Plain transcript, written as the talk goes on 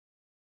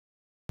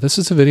This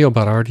is a video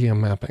about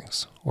RDM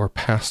mappings, or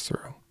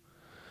pass-through.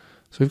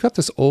 So we've got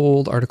this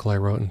old article I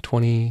wrote in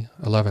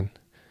 2011.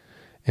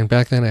 And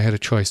back then I had a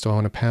choice. Do I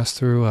want to pass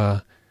through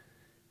a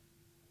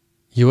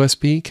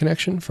USB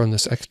connection from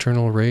this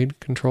external RAID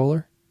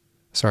enclosure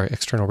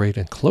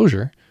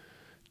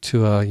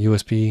to a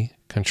USB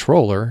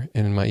controller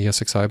in my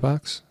ESXi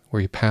box,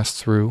 where you pass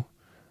through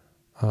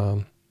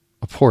a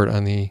port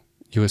on the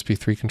USB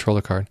 3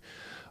 controller card?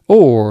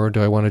 Or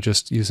do I want to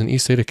just use an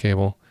eSATA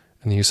cable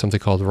and use something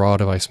called raw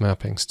device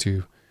mappings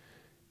to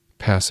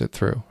pass it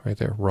through? Right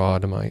there, raw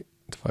device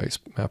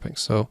mappings.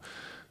 So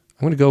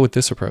I'm going to go with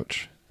this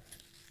approach.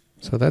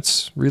 So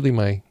that's really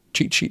my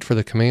cheat sheet for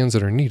the commands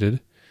that are needed.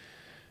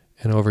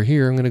 And over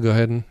here, I'm going to go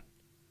ahead and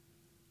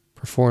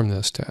perform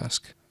this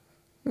task.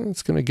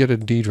 It's going to get a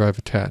D drive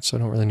attached, so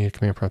I don't really need a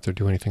command prompt to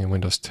do anything in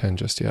Windows 10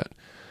 just yet.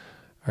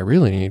 I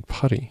really need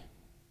PuTTY.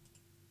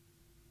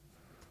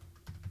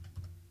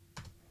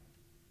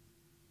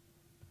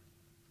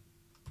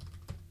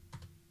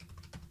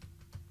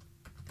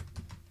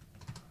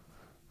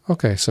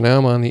 Okay, so now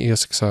I'm on the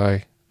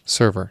ESXi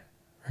server.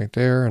 Right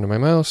there under my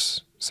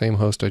mouse, same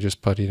host I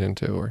just PuTTY'd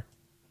into, or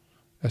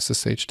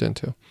SSH'd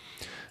into.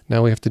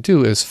 Now what we have to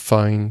do is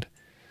find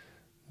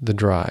the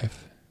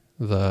drive,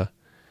 the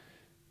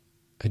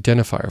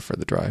identifier for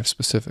the drive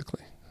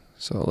specifically.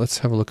 So let's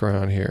have a look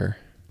around here.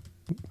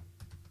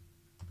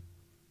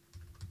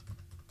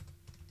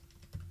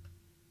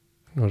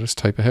 Notice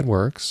type ahead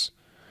works.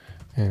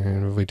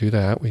 And if we do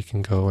that, we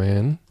can go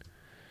in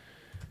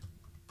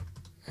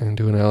and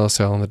do an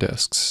LSL on the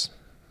disks.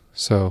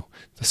 So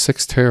the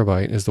 6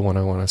 terabyte is the one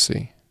I want to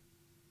see.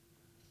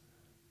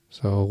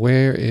 So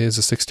where is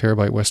a 6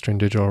 terabyte Western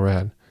Digital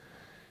RAD?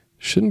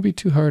 Shouldn't be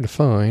too hard to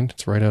find.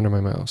 It's right under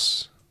my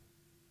mouse.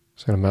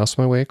 So I'm going to mouse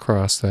my way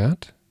across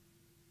that.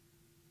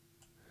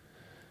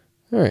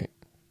 All right.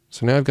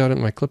 So now I've got it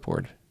in my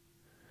clipboard.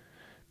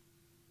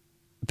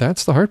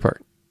 That's the hard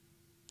part.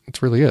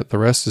 That's really it. The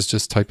rest is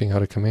just typing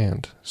out a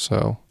command.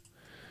 So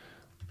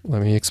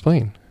let me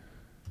explain.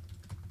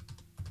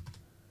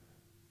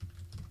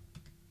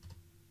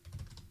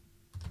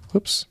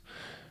 Whoops.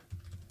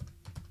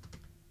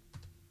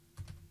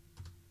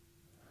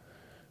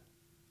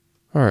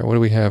 All right, what do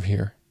we have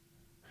here?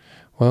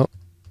 Well,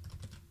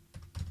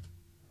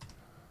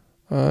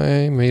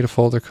 I made a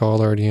folder called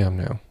RDM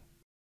now.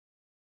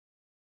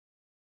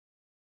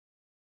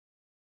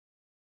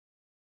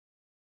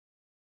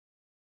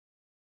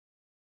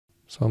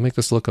 So I'll make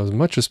this look as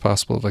much as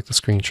possible like the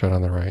screenshot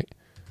on the right.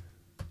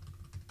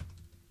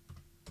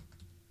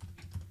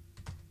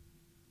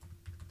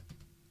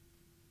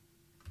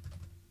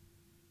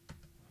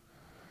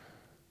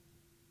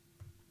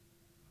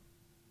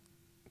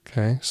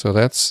 Okay, so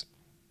that's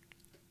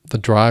the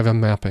drive I'm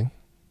mapping.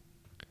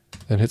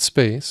 Then hit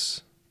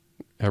space.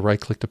 I right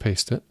click to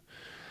paste it.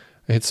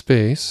 I hit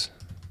space.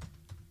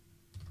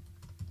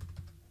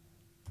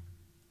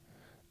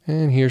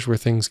 And here's where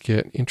things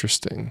get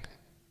interesting.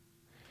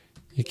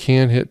 You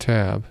can hit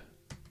tab.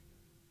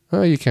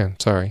 Oh, you can,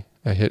 sorry.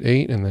 I hit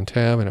 8 and then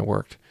tab and it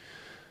worked.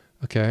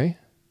 Okay.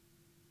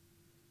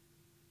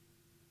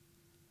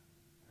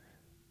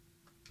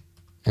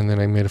 And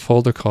then I made a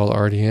folder called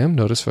RDM.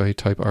 Notice if I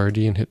type RD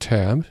and hit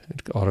tab,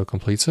 it auto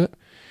completes it.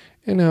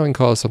 And now I can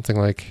call it something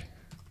like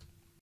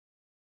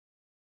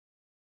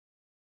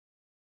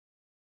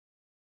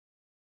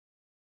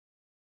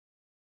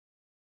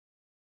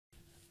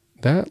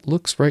that.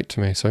 Looks right to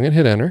me. So I'm going to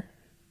hit enter.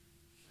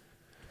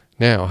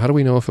 Now, how do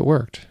we know if it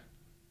worked?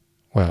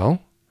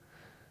 Well,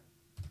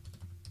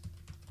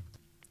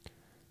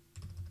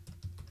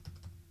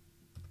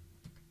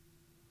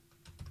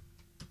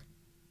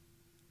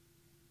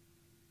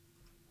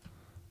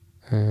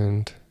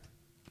 and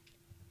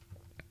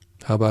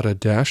how about a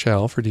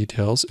 -L for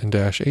details and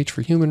 -H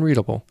for human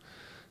readable?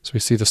 So we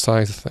see the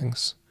size of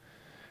things.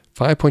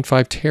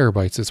 5.5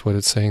 terabytes is what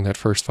it's saying that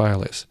first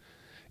file is.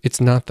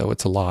 It's not, though.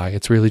 It's a lie.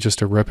 It's really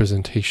just a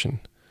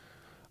representation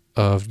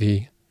of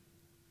the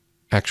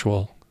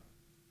actual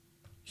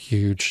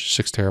huge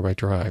 6 terabyte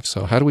drive.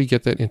 So how do we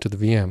get that into the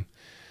VM?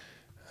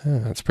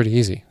 That's pretty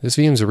easy. This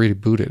VM is already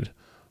booted.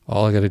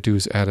 All I got to do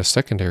is add a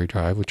secondary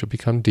drive, which will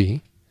become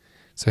D.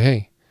 So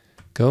hey,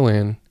 go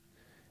in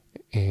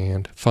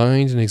and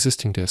find an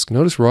existing disk.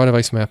 Notice raw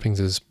device mappings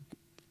is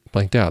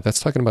blanked out. That's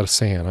talking about a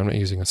SAN. I'm not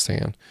using a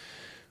SAN.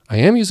 I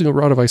am using a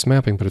raw device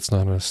mapping, but it's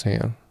not on a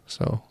SAN.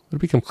 So it'll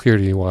become clear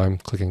to you why I'm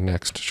clicking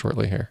next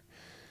shortly here.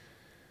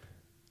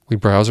 We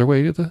browse our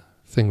way to the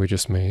thing we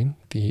just made,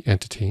 the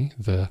entity,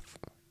 the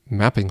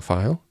mapping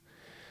file.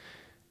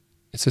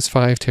 It says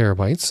 5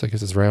 terabytes. I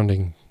guess it's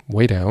rounding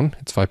way down.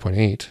 It's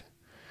 5.8,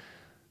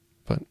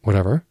 but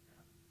whatever.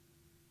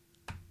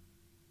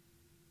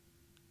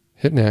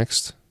 Hit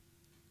next.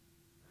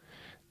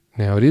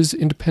 Now it is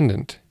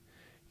independent.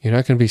 You're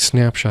not going to be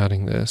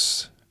snapshotting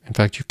this. In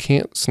fact, you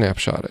can't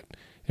snapshot it.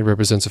 It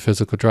represents a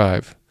physical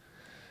drive.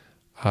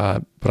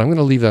 But I'm going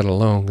to leave that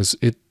alone because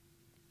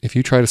if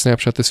you try to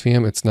snapshot this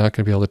VM, it's not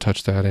going to be able to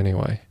touch that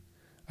anyway.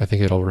 I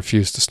think it'll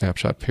refuse to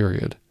snapshot,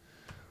 period,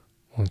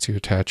 once you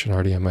attach an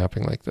RDM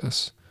mapping like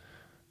this.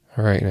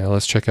 All right, now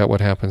let's check out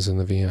what happens in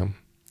the VM.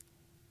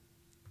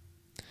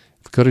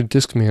 If we go to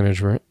disk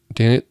management,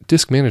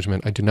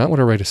 I do not want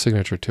to write a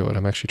signature to it.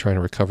 I'm actually trying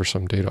to recover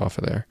some data off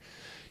of there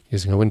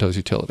using a Windows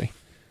utility.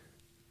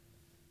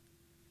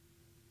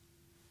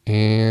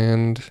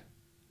 And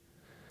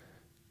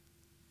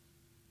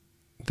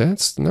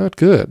that's not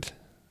good.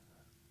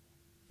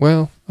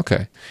 Well,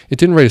 okay. It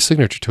didn't write a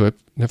signature to it.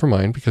 Never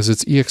mind, because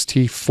it's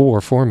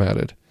ext4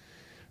 formatted.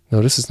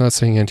 Notice it's not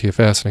saying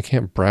NTFS, and I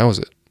can't browse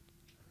it.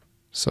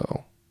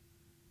 So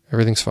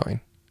everything's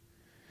fine.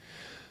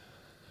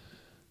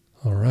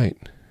 All right.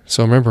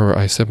 So remember,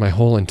 I said my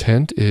whole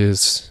intent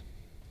is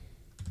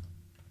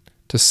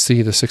to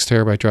see the 6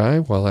 terabyte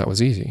drive. Well, that was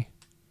easy.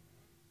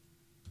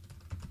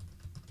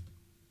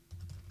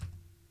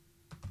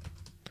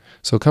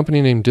 So a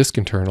company named Disk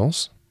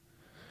Internals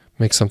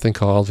makes something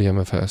called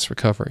VMFS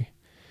Recovery.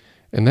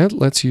 And that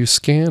lets you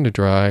scan a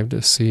drive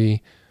to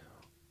see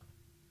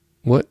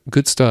what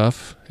good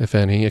stuff, if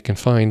any, it can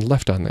find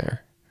left on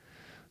there.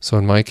 So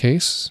in my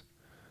case,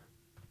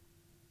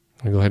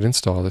 I'm going to go ahead and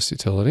install this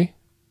utility.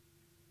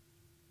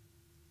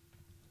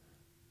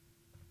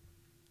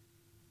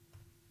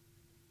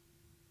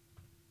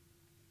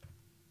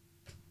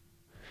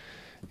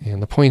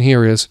 And the point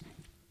here is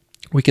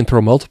we can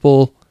throw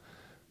multiple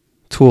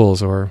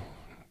tools or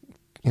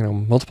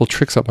multiple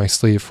tricks up my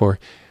sleeve for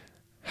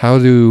how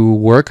to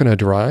work on a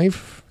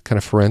drive kind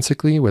of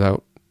forensically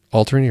without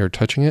altering or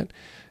touching it.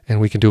 And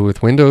we can do it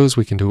with Windows,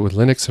 we can do it with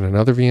Linux and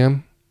another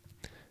VM.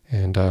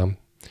 And I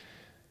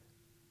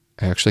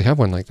actually have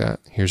one like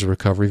that. Here's a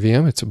recovery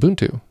VM, it's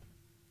Ubuntu.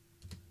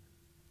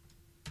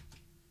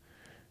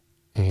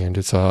 And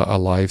it's a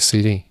live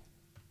CD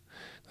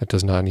that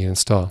does not need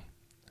install.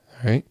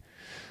 All right.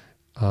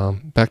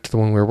 Back to the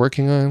one we were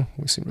working on.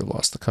 We seem to have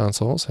lost the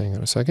consoles. Hang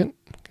on a second.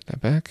 Get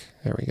that back.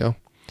 There we go.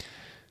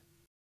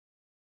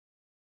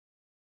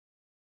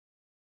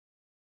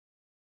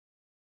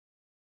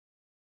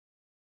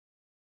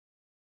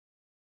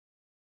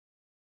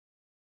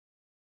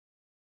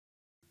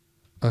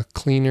 A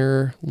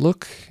cleaner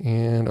look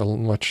and a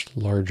much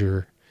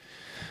larger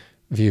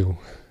view.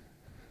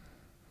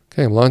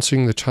 Okay, I'm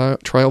launching the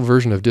trial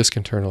version of Disk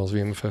Internals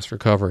VMFS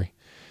Recovery.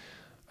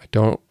 I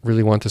don't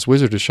really want this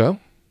wizard to show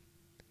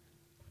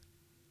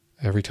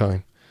every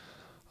time.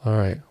 All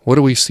right, what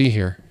do we see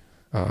here?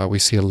 We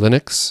see a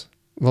Linux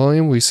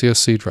volume, we see a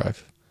C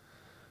drive.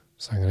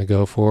 So I'm going to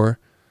go for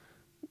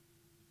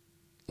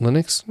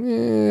Linux.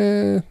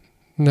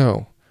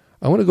 No,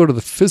 I want to go to the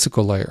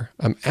physical layer.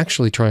 I'm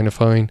actually trying to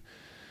find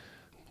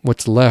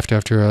what's left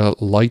after a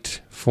light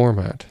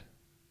format.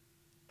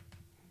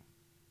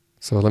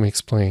 So let me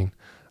explain.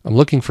 I'm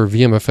looking for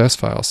VMFS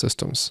file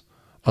systems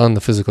on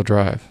the physical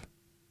drive.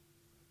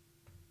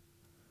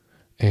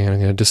 And I'm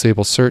going to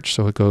disable search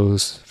so it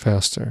goes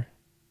faster.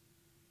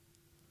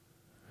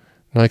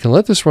 Now I can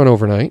let this run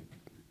overnight.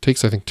 It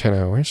takes, I think, 10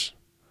 hours.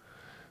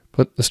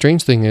 But the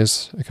strange thing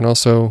is I can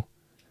also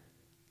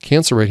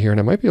cancel right here, and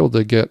I might be able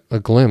to get a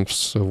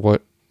glimpse of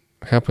what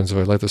happens if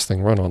I let this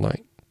thing run all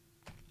night.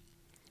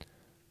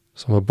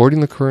 So I'm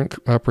aborting the current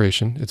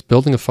operation. It's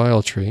building a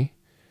file tree.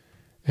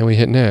 And we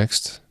hit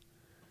next.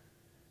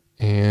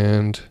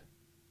 And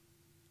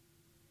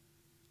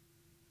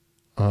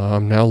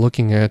I'm now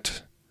looking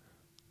at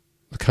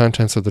the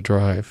contents of the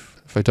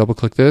drive. If I double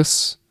click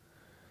this,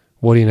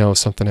 what do you know,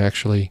 something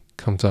actually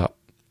comes up.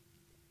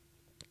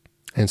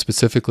 And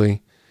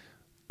specifically,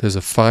 there's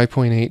a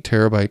 5.8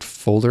 terabyte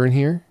folder in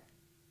here.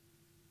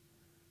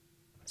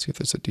 Let's see if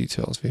there's a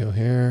details view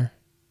here.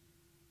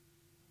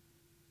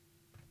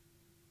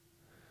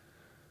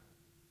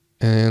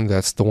 And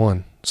that's the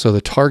one. So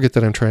the target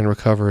that I'm trying to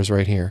recover is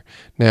right here.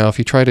 Now, if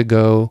you try to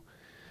go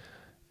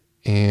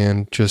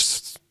and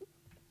just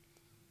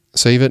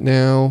save it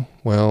now,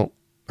 well,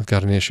 I've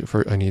got an issue.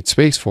 I need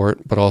space for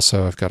it, but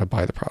also I've got to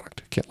buy the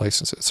product. I can't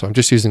license it. So I'm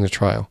just using the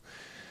trial.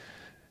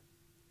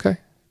 Okay.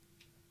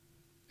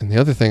 And the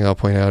other thing I'll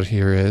point out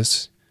here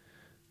is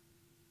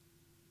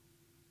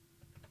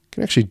you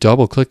can actually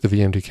double click the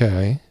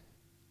VMDK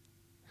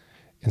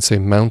and say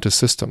mount a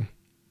system.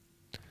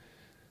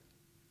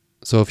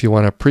 So if you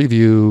want to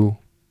preview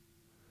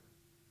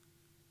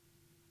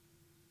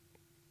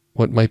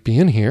what might be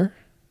in here,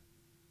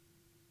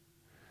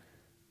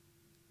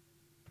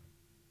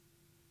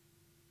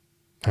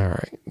 all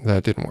right,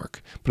 that didn't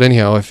work. But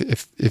anyhow,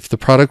 if the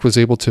product was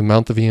able to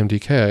mount the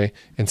VMDK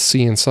and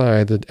see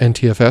inside the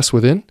NTFS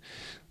within,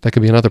 that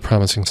could be another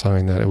promising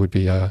sign that it would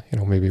be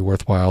maybe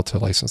worthwhile to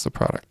license the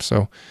product.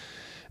 So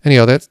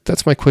anyhow,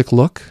 that's my quick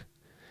look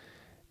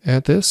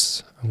at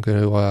this. I'm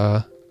going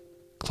to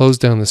close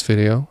down this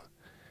video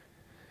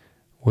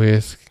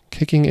with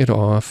kicking it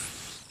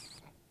off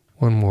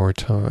one more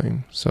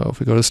time. So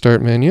if we go to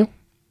Start menu,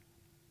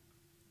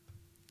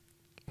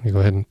 we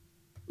go ahead and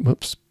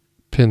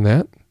pin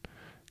that.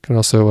 Can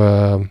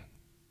also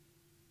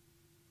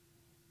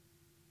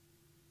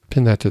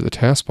pin that to the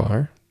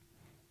taskbar.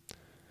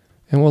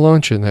 And we'll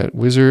launch it. And that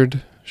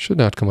wizard should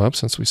not come up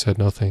since we said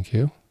no thank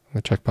you in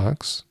the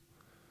checkbox.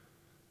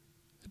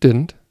 It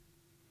didn't.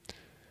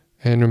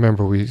 And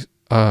remember,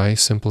 I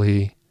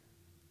simply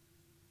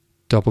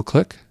double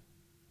click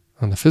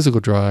on the physical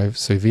drive,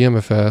 say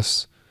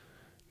VMFS,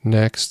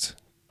 next,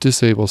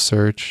 disable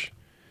search,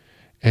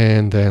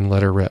 and then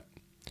let her rip.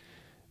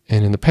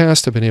 And in the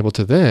past, I've been able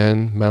to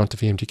then mount the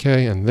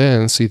VMTK and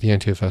then see the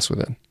NTFS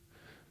within.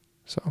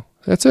 So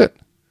that's it.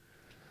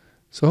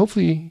 So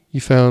hopefully you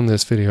found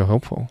this video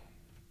helpful.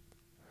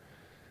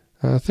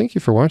 Thank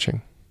you for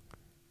watching.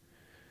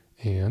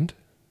 And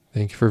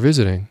thank you for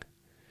visiting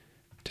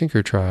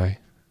tinkertry.com.